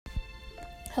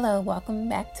Hello, welcome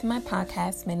back to my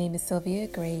podcast. My name is Sylvia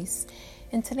Grace,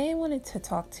 and today I wanted to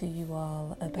talk to you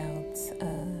all about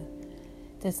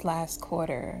this last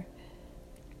quarter.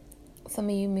 Some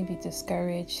of you may be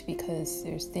discouraged because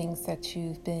there's things that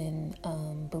you've been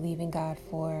believing God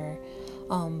for,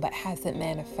 but hasn't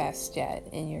manifest yet,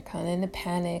 and you're kind of in a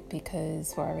panic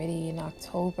because we're already in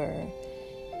October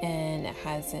and it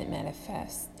hasn't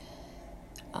manifest.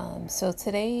 So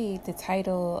today, the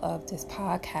title of this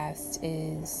podcast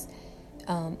is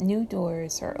New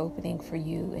Doors Are Opening for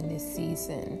You in this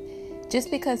season.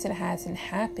 Just because it hasn't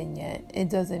happened yet, it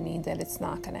doesn't mean that it's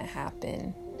not going to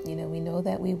happen. You know, we know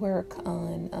that we work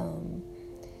on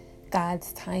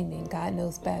God's timing. God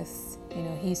knows best. You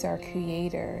know, He's our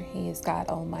creator. He is God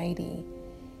Almighty.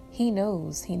 He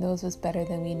knows what's better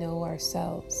than we know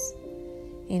ourselves.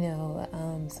 You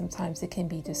know, sometimes it can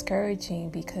be discouraging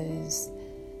because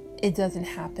it doesn't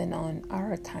happen on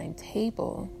our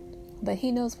timetable, but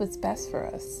He knows what's best for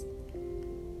us,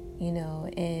 you know,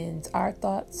 and our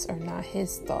thoughts are not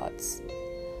His thoughts.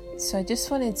 So I just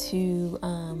wanted to,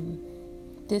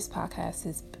 this podcast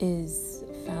is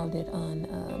founded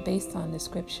on, based on the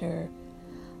scripture,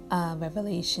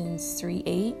 Revelations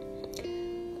 3:8,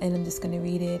 and I'm just going to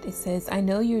read it. It says, "I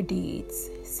know your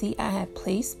deeds. See, I have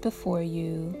placed before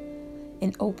you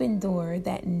an open door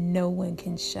that no one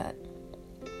can shut.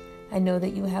 I know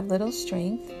that you have little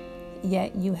strength,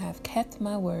 yet you have kept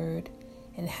my word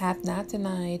and have not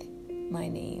denied my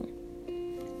name."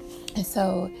 And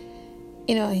so,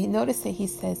 you know, he noticed that he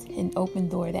says an open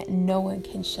door that no one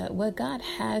can shut. What God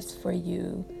has for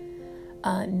you,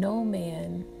 no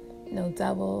man, no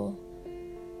devil,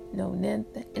 no nymph,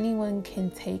 anyone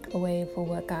can take away for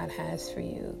what God has for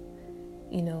you.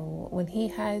 You know, when He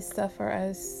has stuff for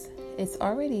us, it's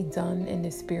already done in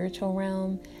the spiritual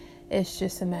realm. It's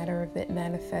just a matter of it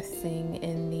manifesting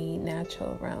in the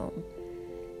natural realm.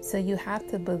 So you have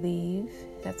to believe.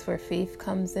 That's where faith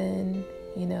comes in.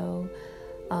 You know,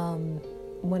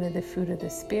 one of the fruit of the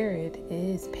Spirit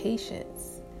is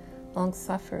patience, long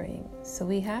suffering. So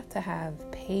we have to have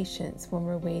patience when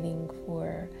we're waiting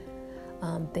for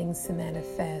things to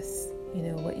manifest. You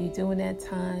know, what you do in that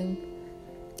time,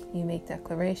 you make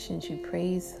declarations, you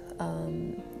praise,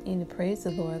 praise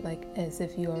the Lord like as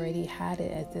if you already had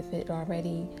it, as if it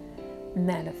already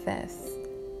manifests.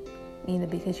 You know,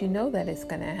 because you know that it's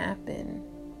going to happen.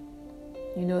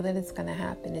 You know that it's going to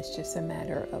happen. It's just a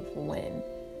matter of when.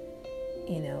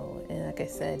 You know, and like I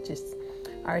said, just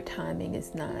our timing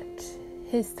is not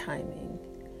His timing,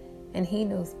 and He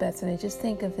knows best. And I just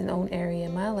think of an own area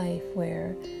in my life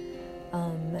where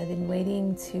I've been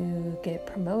waiting to get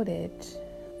promoted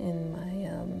in my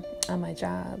on my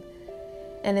job,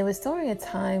 and it was during a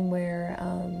time where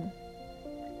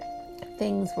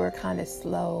things were kind of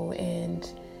slow, and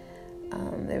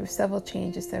there were several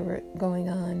changes that were going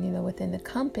on, you know, within the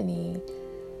company,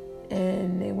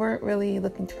 and they weren't really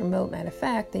looking to promote. Matter of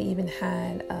fact, they even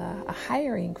had a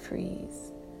hiring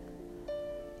freeze.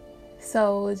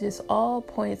 So just all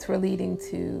points were leading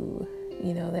to,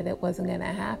 you know, that it wasn't going to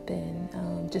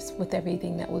happen, just with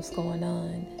everything that was going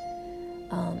on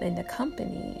in the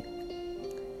company.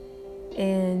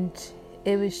 And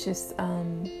it was just,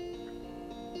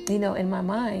 you know, in my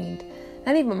mind,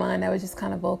 not even mine, I was just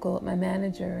kind of vocal with my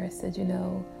manager. I said, you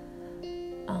know,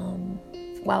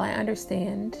 while I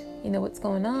understand, you know, what's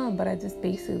going on, but I just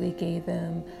basically gave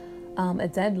them a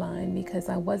deadline because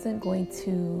I wasn't going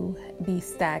to be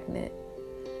stagnant.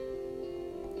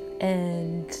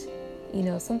 And, you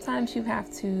know, sometimes you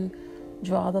have to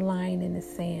draw the line in the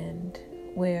sand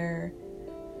where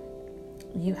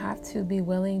you have to be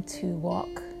willing to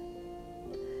walk,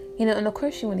 you know, and of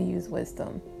course you want to use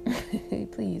wisdom.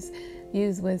 Please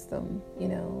use wisdom. You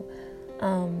know,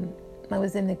 I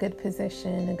was in a good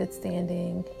position, a good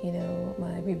standing, you know,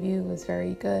 my review was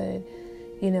very good,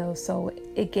 you know, so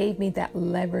it gave me that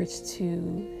leverage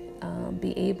to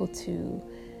be able to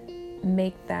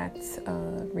make that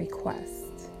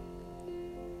request.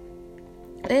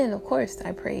 And of course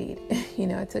I prayed, you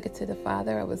know, I took it to the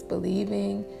Father. I was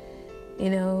believing, you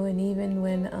know, and even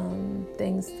when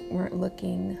things weren't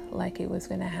looking like it was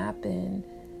going to happen,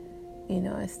 you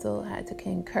know, I still had to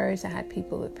encourage. I had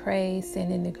people to pray,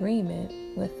 stand in agreement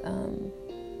with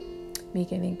me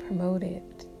getting promoted.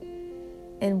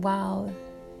 And while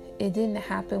it didn't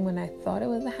happen when I thought it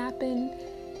would happen,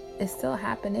 it still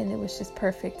happened, and it was just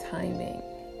perfect timing.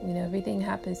 You know, everything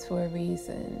happens for a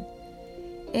reason.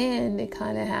 And it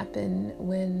kind of happened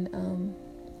when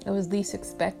I was least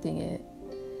expecting it.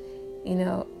 You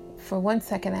know, for one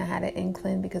second I had an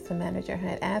inkling because the manager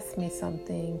had asked me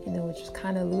something, you know, which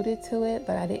kind of alluded to it,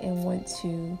 but I didn't want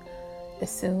to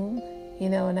assume,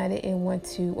 and I didn't want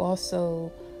to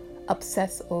also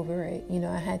obsess over it.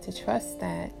 I had to trust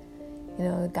that,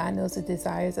 God knows the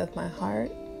desires of my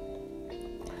heart.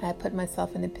 I put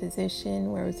myself in a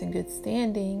position where I was in good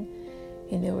standing.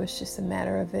 It was just a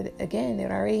matter of it. Again,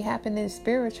 it already happened in the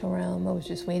spiritual realm. I was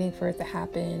just waiting for it to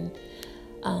happen,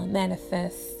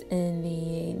 manifest in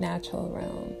the natural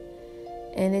realm.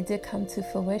 And it did come to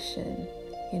fruition,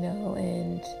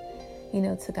 and,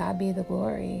 to God be the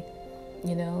glory.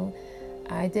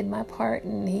 I did my part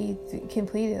and he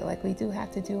completed. Like, we do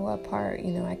have to do our part.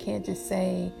 I can't just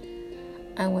say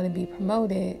I want to be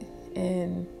promoted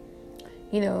and,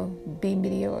 be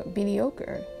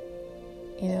mediocre.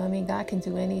 God can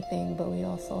do anything, but we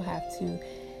also have to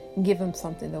give him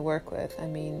something to work with.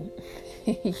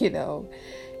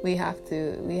 we have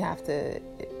to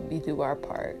do our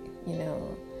part,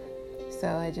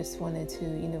 So I just wanted to,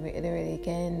 reiterate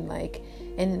again, like,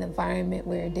 in an environment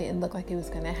where it didn't look like it was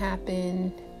going to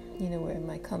happen, where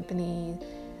my company,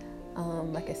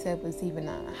 like I said, was even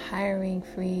on a hiring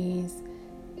freeze.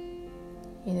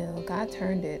 God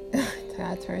turned it.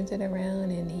 God turned it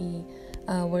around, and he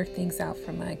worked things out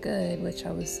for my good, which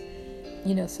I was,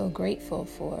 so grateful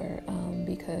for,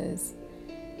 because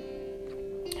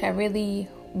it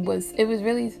was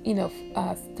really,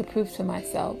 to prove to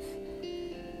myself,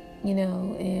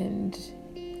 and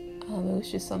it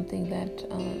was just something that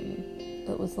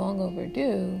it was long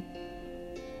overdue,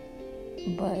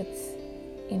 but,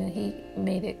 he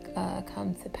made it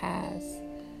come to pass.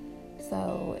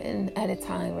 So, and at a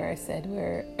time where I said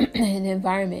we're in an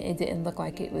environment, it didn't look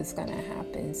like it was going to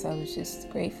happen. So I was just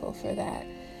grateful for that.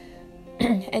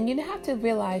 And you have to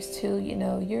realize too,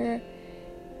 your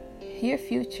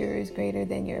future is greater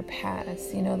than your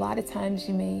past. A lot of times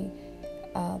you may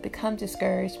become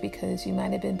discouraged because you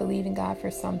might have been believing God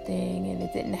for something and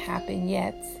it didn't happen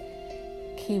yet.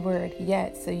 Keyword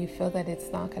yet. So you feel that it's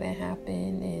not going to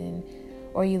happen,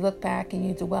 or you look back and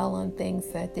you dwell on things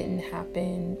that didn't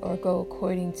happen or go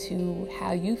according to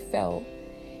how you felt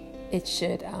it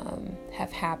should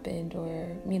have happened or,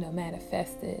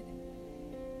 manifested.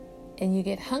 And you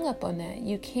get hung up on that.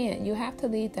 You can't. You have to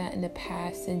leave that in the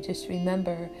past and just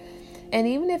remember. And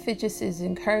even if it just is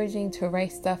encouraging to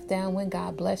write stuff down when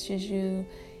God blesses you,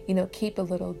 keep a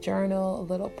little journal, a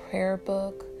little prayer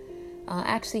book. I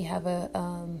actually have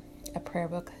a prayer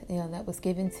book, that was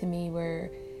given to me where,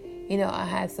 I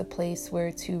had a place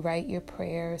where to write your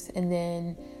prayers, and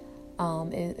then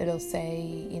it'll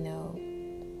say,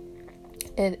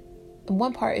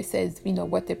 one part it says,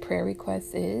 what the prayer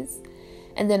request is,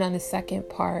 and then on the second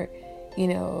part,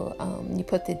 you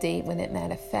put the date when it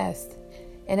manifests.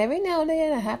 And every now and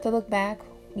then I have to look back,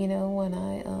 when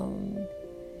I,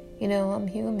 I'm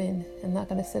human. I'm not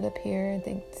going to sit up here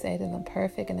and say that I'm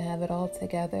perfect and have it all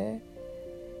together.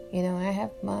 I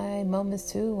have my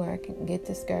moments too where I can get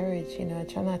discouraged. I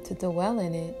try not to dwell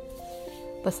in it.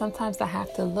 But sometimes I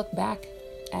have to look back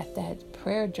at that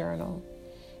prayer journal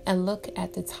and look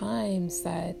at the times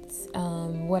that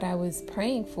what I was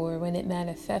praying for when it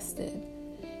manifested.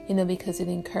 Because it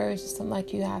encourages something,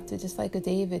 like you have to, just like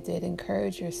David did,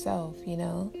 encourage yourself,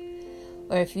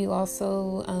 Or if you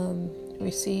also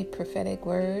receive prophetic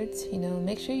words,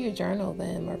 make sure you journal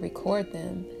them or record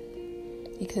them.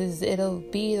 Because it'll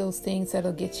be those things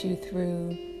that'll get you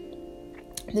through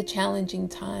the challenging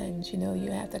times.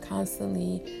 You have to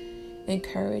constantly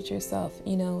encourage yourself.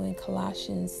 In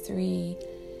Colossians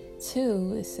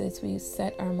 3:2, it says we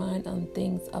set our mind on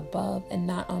things above and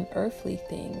not on earthly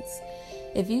things.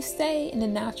 If you stay in the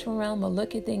natural realm or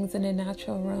look at things in the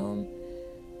natural realm,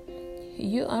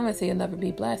 I'm going to say you'll never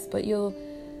be blessed, but you'll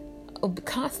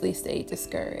constantly stay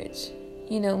discouraged.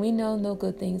 We know no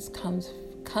good things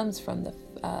comes from the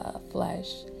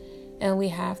flesh, and we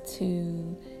have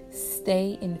to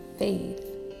stay in faith,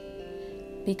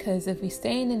 because if we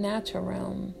stay in the natural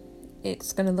realm,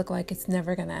 it's going to look like it's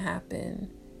never going to happen.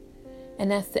 And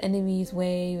that's the enemy's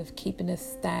way of keeping us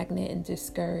stagnant and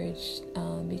discouraged,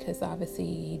 because obviously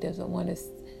he doesn't want us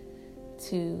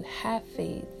to have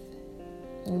faith.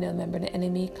 Remember, the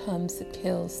enemy comes to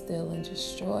kill, steal, and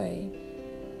destroy.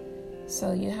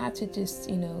 So you have to just,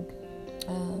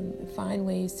 find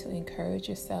ways to encourage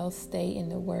yourself, stay in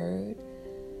the word,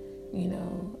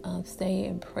 stay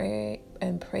in prayer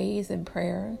and praise and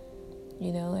prayer.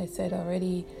 I said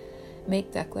already,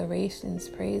 make declarations,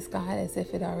 praise God as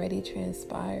if it already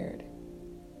transpired,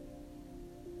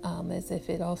 as if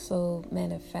it also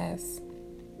manifests.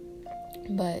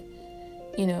 But,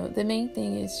 the main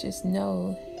thing is just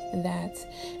know that,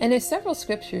 and there's several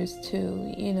scriptures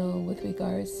too, with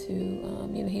regards to,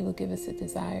 he will give us the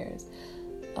desires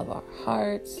of our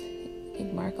hearts, I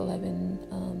think Mark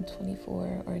 11,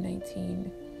 24 or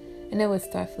 19. I know it's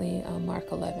definitely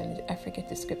Mark 11. I forget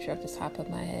the scripture off the top of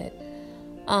my head.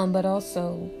 But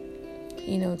also,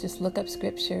 just look up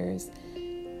scriptures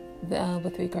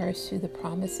with regards to the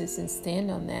promises and stand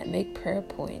on that. Make prayer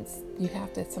points. You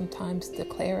have to sometimes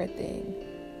declare a thing.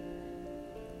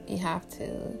 You have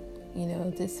to,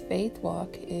 this faith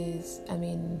walk is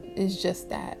just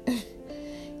that.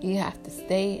 You have to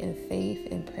stay in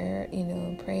faith and prayer,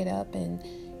 and pray it up, and,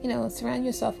 surround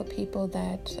yourself with people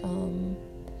that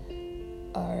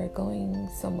are going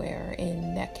somewhere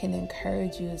and that can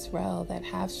encourage you as well, that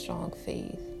have strong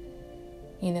faith.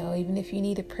 Even if you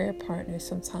need a prayer partner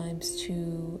sometimes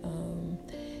to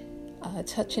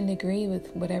touch and agree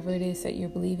with whatever it is that you're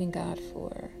believing God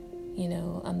for.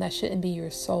 That shouldn't be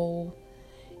your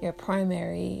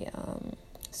primary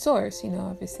source.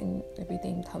 Obviously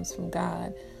everything comes from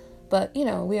God. But,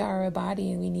 we are a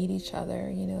body and we need each other.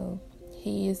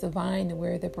 He is the vine and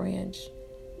we're the branch.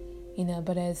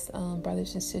 But as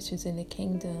brothers and sisters in the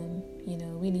kingdom,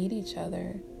 we need each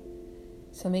other.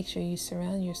 So make sure you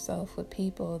surround yourself with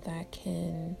people that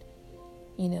can,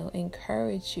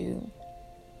 encourage you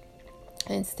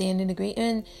and stand in agreement.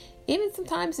 And even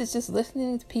sometimes it's just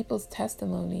listening to people's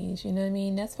testimonies.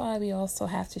 That's why we also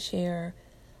have to share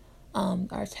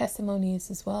our testimonies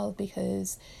as well,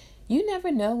 because you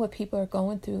never know what people are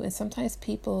going through. And sometimes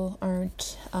people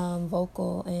aren't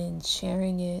vocal in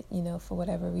sharing it, for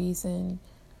whatever reason.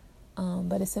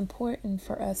 But it's important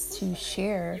for us to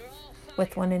share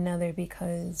with one another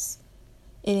because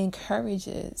it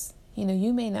encourages.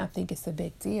 You may not think it's a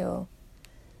big deal,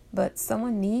 but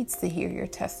someone needs to hear your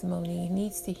testimony,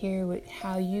 needs to hear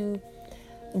how you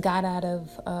got out of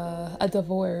a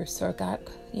divorce, or got,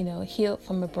 healed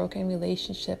from a broken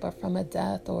relationship, or from a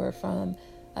death, or from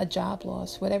a job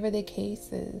loss, whatever the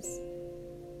case is.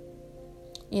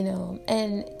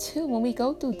 And two, when we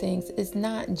go through things, it's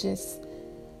not just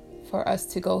for us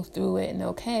to go through it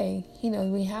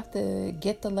and we have to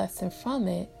get the lesson from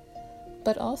it,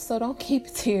 but also don't keep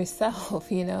it to yourself.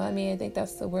 I think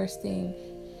that's the worst thing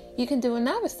you can do. And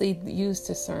obviously use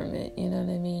discernment,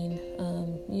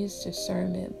 use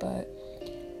discernment, but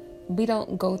we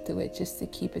don't go through it just to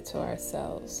keep it to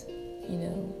ourselves.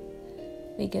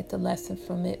 We get the lesson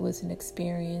from it, was an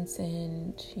experience,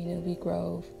 and, we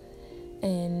grow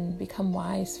and become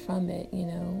wise from it,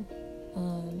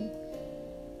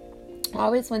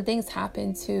 Always when things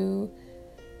happen to,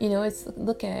 it's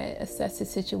assess the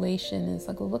situation. And it's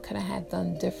like, well, what could I have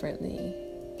done differently?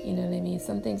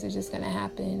 Some things are just going to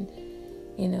happen,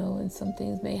 and some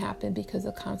things may happen because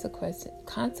of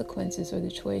consequences or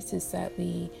the choices that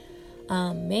we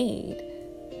made.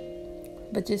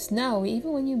 But just know,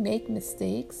 even when you make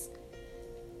mistakes,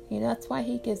 that's why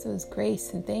He gives us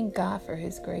grace, and thank God for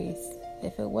His grace.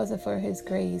 If it wasn't for His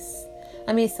grace,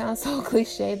 it sounds so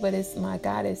cliche, but it's my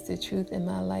God, it's the truth in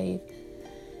my life.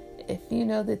 If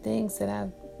the things that I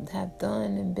have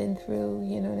done and been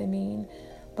through,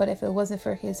 but if it wasn't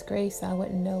for His grace, I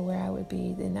wouldn't know where I would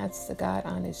be. Then that's the God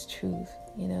honest truth.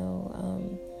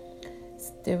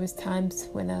 There was times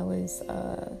when I was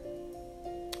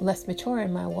less mature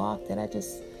in my walk that I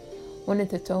just wanted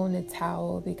to throw in the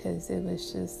towel because it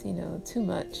was just, too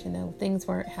much. Things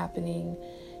weren't happening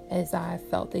as I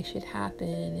felt they should happen,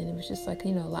 and it was just like, a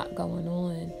lot going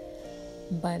on.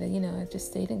 But, I just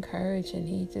stayed encouraged, and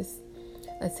He just,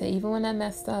 let's say, even when I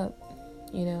messed up,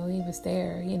 He was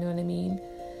there,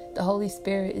 The Holy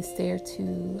Spirit is there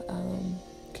to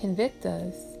convict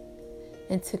us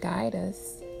and to guide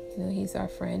us. He's our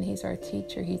friend, He's our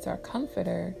teacher, He's our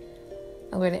comforter,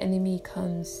 where the enemy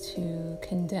comes to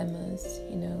condemn us,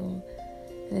 And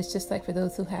it's just like for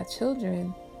those who have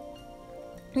children,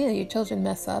 your children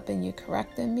mess up and you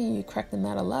correct them, and you correct them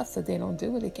out of love so they don't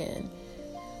do it again.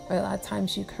 Or a lot of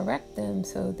times you correct them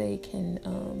so they can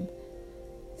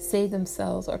save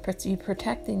themselves, or you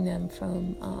protecting them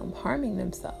from harming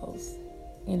themselves.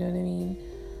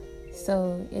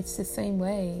 So it's the same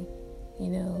way,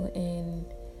 and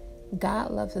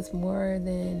God loves us more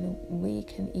than we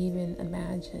can even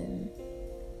imagine.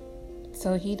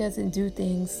 So He doesn't do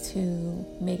things to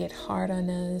make it hard on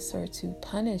us or to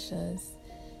punish us.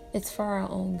 It's for our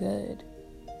own good,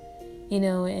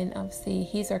 and obviously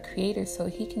He's our creator, so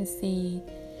He can see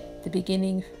the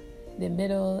beginning, the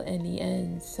middle, and the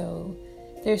end. So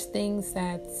there's things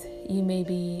that you may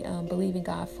be believing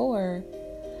God for,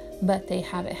 but they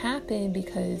haven't happened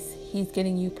because He's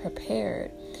getting you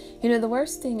prepared. The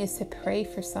worst thing is to pray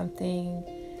for something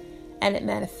and it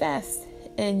manifests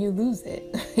and you lose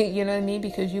it,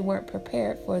 because you weren't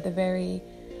prepared for the very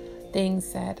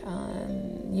things that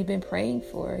you've been praying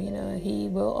for. He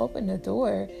will open the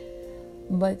door,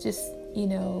 But just,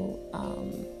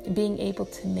 being able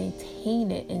to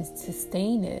maintain it and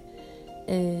sustain it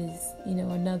is,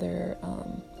 another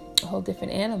a whole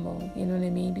different animal, you know what I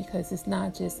mean? Because it's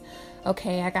not just,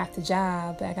 okay, I got the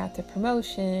job, I got the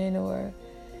promotion, or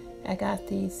I got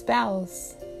the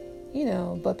spouse,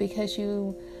 but because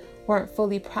you weren't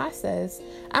fully processed.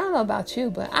 I don't know about you,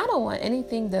 but I don't want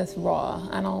anything that's raw.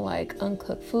 I don't like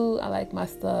uncooked food. I like my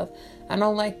stuff. I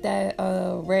don't like that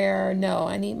rare. No,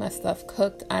 I need my stuff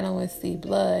cooked. I don't want to see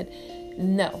blood.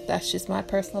 No, that's just my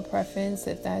personal preference.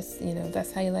 If that's,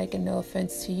 that's how you like it, no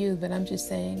offense to you, but I'm just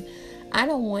saying, I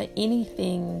don't want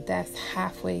anything that's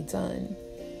halfway done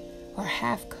or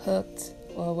half cooked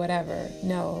or whatever.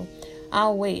 No,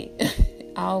 I'll wait.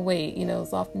 I'll wait.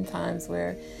 It's oftentimes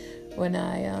where when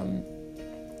I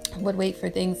would wait for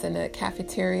things in the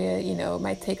cafeteria, it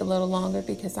might take a little longer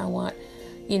because I want,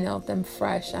 them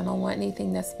fresh. I don't want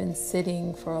anything that's been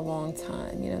sitting for a long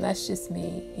time. That's just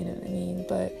me, you know what I mean?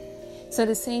 But so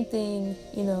the same thing,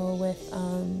 with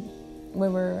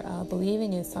when we're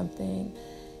believing in something,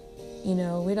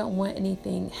 we don't want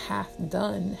anything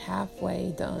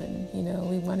halfway done.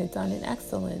 We want it done in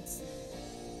excellence.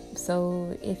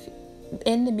 So if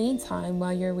in the meantime,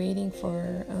 while you're waiting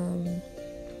for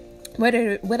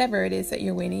whatever it is that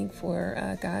you're waiting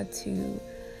for God to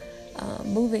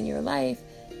move in your life,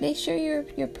 make sure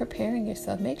you're preparing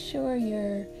yourself. Make sure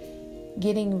you're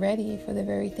getting ready for the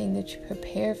very thing that you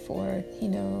prepared for.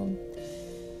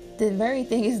 The very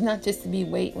thing is not just to be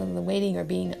waiting or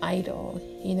being idle.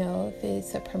 If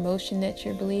it's a promotion that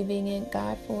you're believing in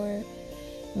God for,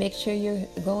 make sure you're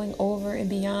going over and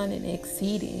beyond and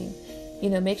exceeding.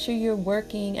 Make sure you're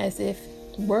working as if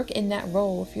work in that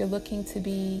role. If you're looking to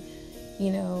be,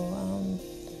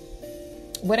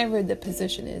 whatever the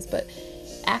position is, but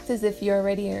act as if you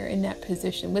already are in that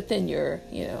position within your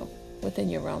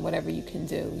realm, whatever you can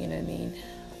do, you know what I mean?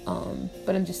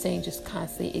 But I'm just saying, just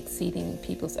constantly exceeding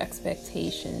people's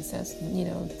expectations, as,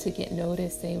 to get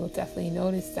noticed. They will definitely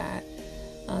notice that.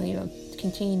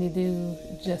 Continue to do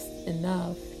just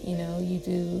enough. You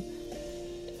do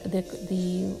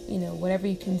the whatever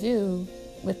you can do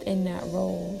within that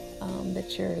role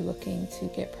that you're looking to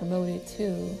get promoted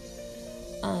to.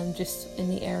 Just in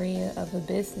the area of a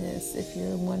business, if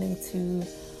you're wanting to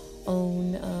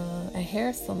own a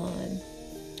hair salon,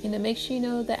 make sure you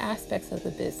know the aspects of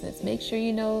the business. Make sure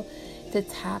you know the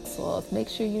tax laws. Make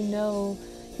sure you know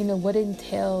what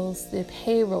entails the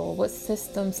payroll, what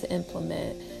systems to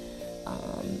implement,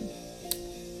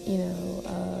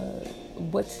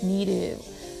 what's needed,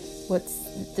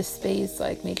 what's the space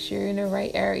like. Make sure you're in the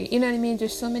right area. You know what I mean?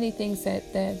 There's so many things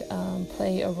that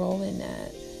play a role in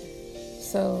that.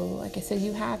 So, like I said,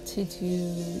 you have to do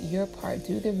your part.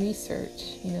 Do the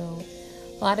research. A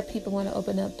lot of people want to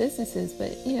open up businesses,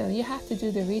 but you have to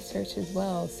do the research as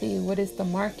well. See, what is the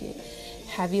market?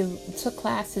 Have you taken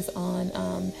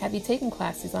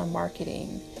classes on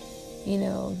marketing?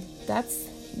 That's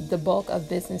the bulk of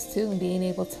business too, and being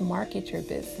able to market your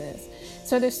business.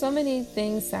 So there's so many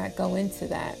things that go into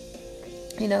that.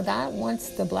 God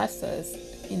wants to bless us,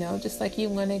 just like you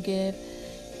want to give,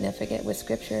 I forget what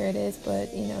scripture it is,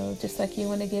 but just like you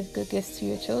want to give good gifts to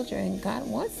your children, God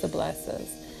wants to bless us.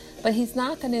 But he's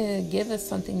not going to give us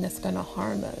something that's going to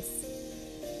harm us.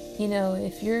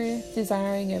 If you're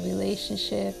desiring a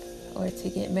relationship or to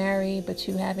get married, but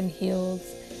you haven't healed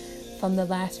from the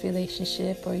last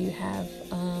relationship, or you have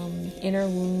inner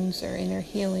wounds or inner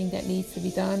healing that needs to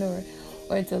be done,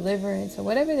 or deliverance, or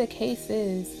whatever the case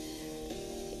is,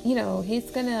 he's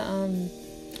going to,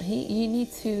 you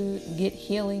need to get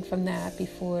healing from that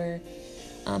before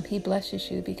he blesses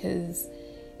you. Because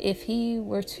if he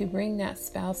were to bring that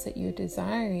spouse that you're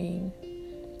desiring,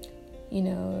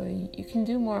 you can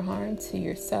do more harm to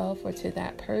yourself or to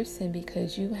that person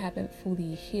because you haven't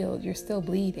fully healed. You're still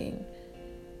bleeding.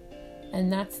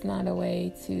 And that's not a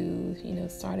way to,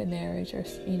 start a marriage or,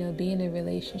 be in a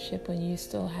relationship when you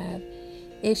still have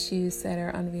issues that are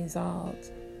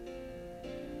unresolved.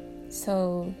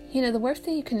 So, the worst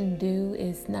thing you can do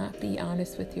is not be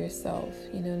honest with yourself.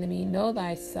 You know what I mean? Know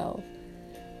thyself.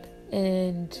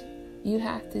 And you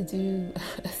have to do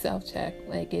a self-check.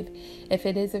 Like if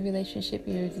it is a relationship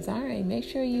you're desiring, make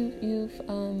sure you've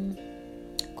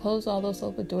closed all those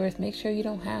open doors. Make sure you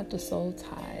don't have the soul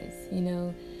ties,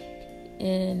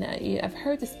 And I've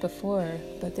heard this before,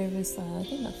 but there was, I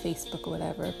think on Facebook or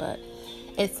whatever, but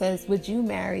it says, would you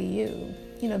marry you?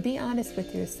 Be honest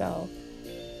with yourself.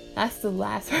 That's the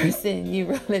last person you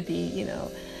want to be,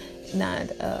 not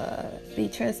be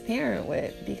transparent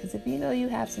with. Because if you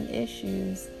have some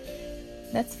issues,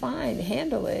 that's fine.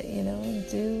 Handle it,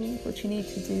 do what you need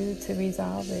to do to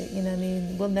resolve it.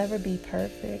 We'll never be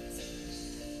perfect.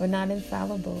 We're not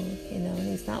infallible, and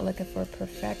he's not looking for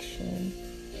perfection.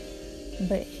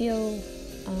 But heal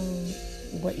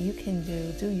what you can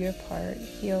do your part.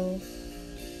 Heal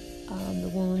the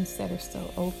wounds that are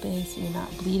still open so you're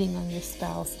not bleeding on your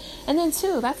spouse. And then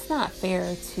too, that's not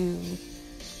fair to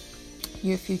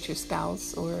your future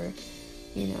spouse or,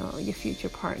 your future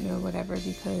partner or whatever,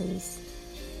 because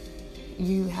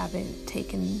you haven't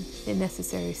taken the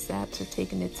necessary steps or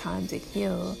taken the time to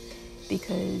heal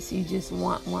because you just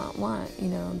want.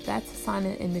 That's a sign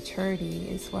of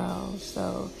immaturity as well.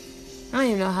 So I don't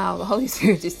even know how the Holy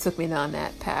Spirit just took me down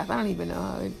that path. I don't even know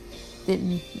how it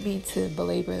didn't mean to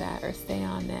belabor that or stay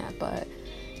on that. But,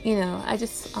 I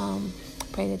just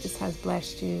pray that this has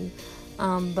blessed you.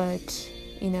 But,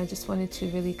 just wanted to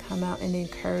really come out and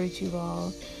encourage you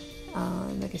all.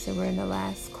 Like I said, we're in the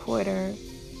last quarter,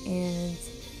 and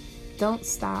don't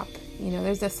stop.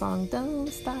 There's that song, Don't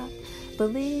Stop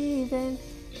Believing.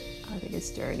 I think it's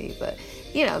Journey, but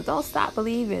don't stop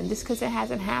believing just because it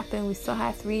hasn't happened. We still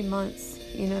have 3 months,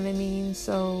 you know what I mean?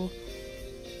 So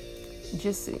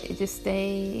just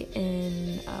stay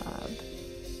and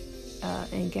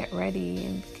get ready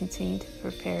and continue to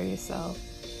prepare yourself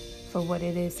for what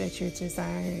it is that you're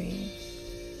desiring,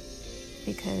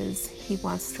 because he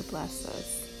wants to bless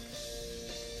us,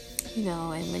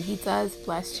 and when he does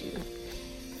bless you,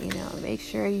 make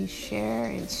sure you share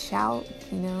and shout,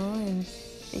 and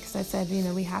because I said,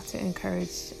 we have to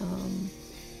encourage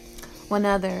one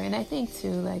another. And I think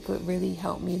too, like what really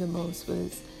helped me the most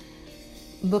was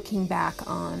looking back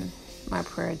on my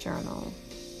prayer journal,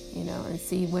 and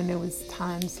see when there was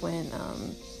times when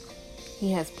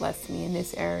he has blessed me in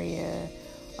this area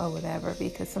or whatever,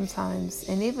 because sometimes,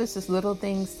 and it was just little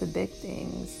things to big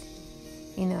things,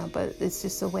 but it's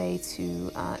just a way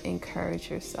to encourage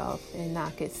yourself and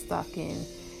not get stuck in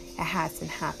it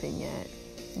hasn't happened yet.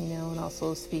 And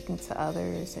also speaking to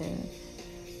others and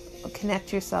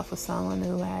connect yourself with someone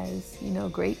who has,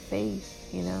 great faith,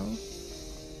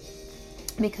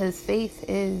 because faith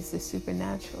is the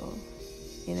supernatural,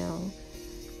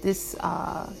 this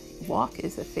walk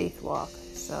is a faith walk.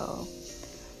 So,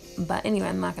 but anyway,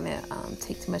 I'm not going to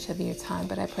take too much of your time,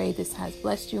 but I pray this has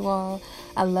blessed you all.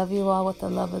 I love you all with the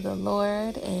love of the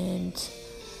Lord, and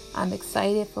I'm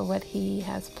excited for what he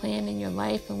has planned in your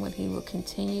life and what he will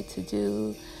continue to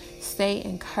do. Stay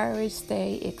encouraged,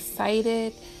 stay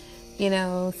excited,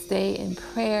 stay in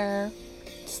prayer,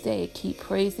 keep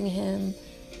praising him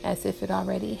as if it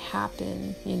already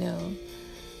happened,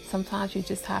 Sometimes you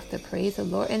just have to praise the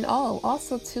Lord. And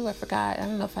also too, I forgot, I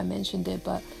don't know if I mentioned it,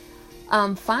 but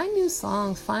find new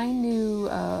songs, find new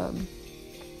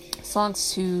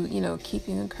songs to, keep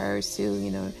you encouraged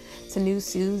to, it's a new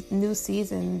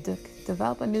season.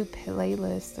 Develop a new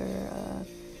playlist or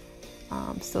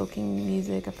soaking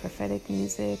music or prophetic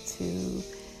music to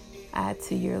add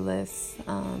to your list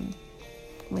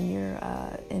when you're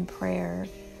in prayer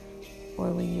or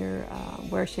when you're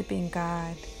worshiping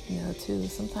God, too.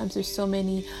 Sometimes there's so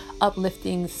many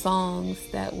uplifting songs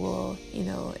that will,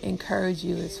 encourage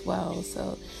you as well.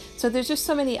 So there's just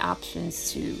so many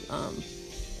options to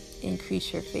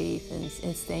increase your faith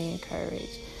and stay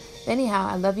encouraged. Anyhow,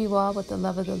 I love you all with the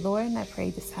love of the Lord, and I pray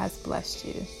this has blessed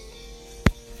you.